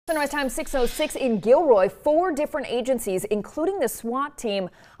Sunrise time 6:06 in Gilroy. 4 different agencies, including the SWAT team,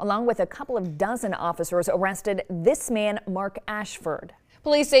 along with a couple of dozen officers, arrested this man, Mark Ashford.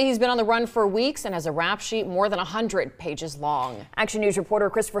 Police say he's been on the run for weeks and has a rap sheet more than 100 pages long. Action News reporter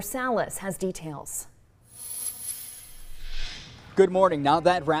Christopher Salas has details. Good morning. Now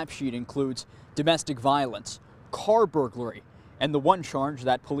that rap sheet includes domestic violence, car burglary, and the one charge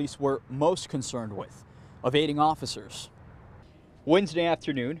that police were most concerned with, evading officers. Wednesday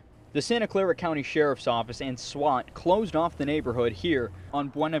afternoon, the Santa Clara County Sheriff's Office and SWAT closed off the neighborhood here on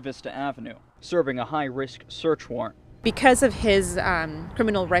Buena Vista Avenue, serving a high-risk search warrant. Because of his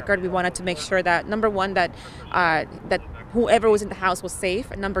criminal record, we wanted to make sure that, number one, that whoever was in the house was safe,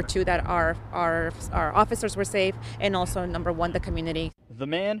 and number two, that our officers were safe, and also, number one, the community. The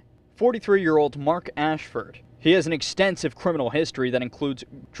man, 43-year-old Mark Ashford. He has an extensive criminal history that includes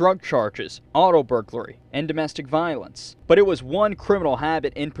drug charges, auto burglary, and domestic violence. But it was one criminal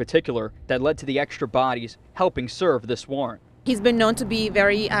habit in particular that led to the extra bodies helping serve this warrant. He's been known to be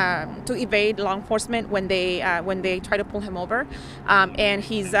to evade law enforcement when they try to pull him over, and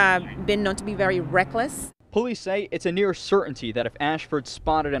he's been known to be very reckless. Police say it's a near certainty that if Ashford's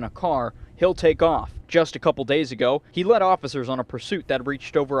spotted in a car, he'll take off. Just a couple days ago, he led officers on a pursuit that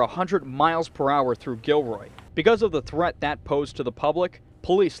reached over 100 miles per hour through Gilroy. Because of the threat that posed to the public,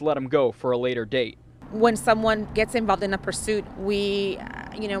 police let him go for a later date. When someone gets involved in a pursuit, we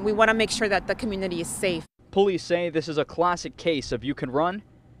want to make sure that the community is safe. Police say this is a classic case of you can run,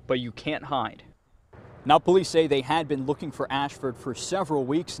 but you can't hide. Now, police say they had been looking for Ashford for several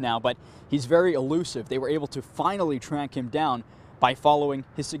weeks now, but he's very elusive. They were able to finally track him down by following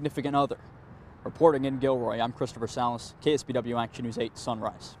his significant other. Reporting in Gilroy, I'm Christopher Salas, KSBW Action News 8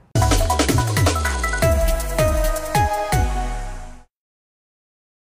 Sunrise.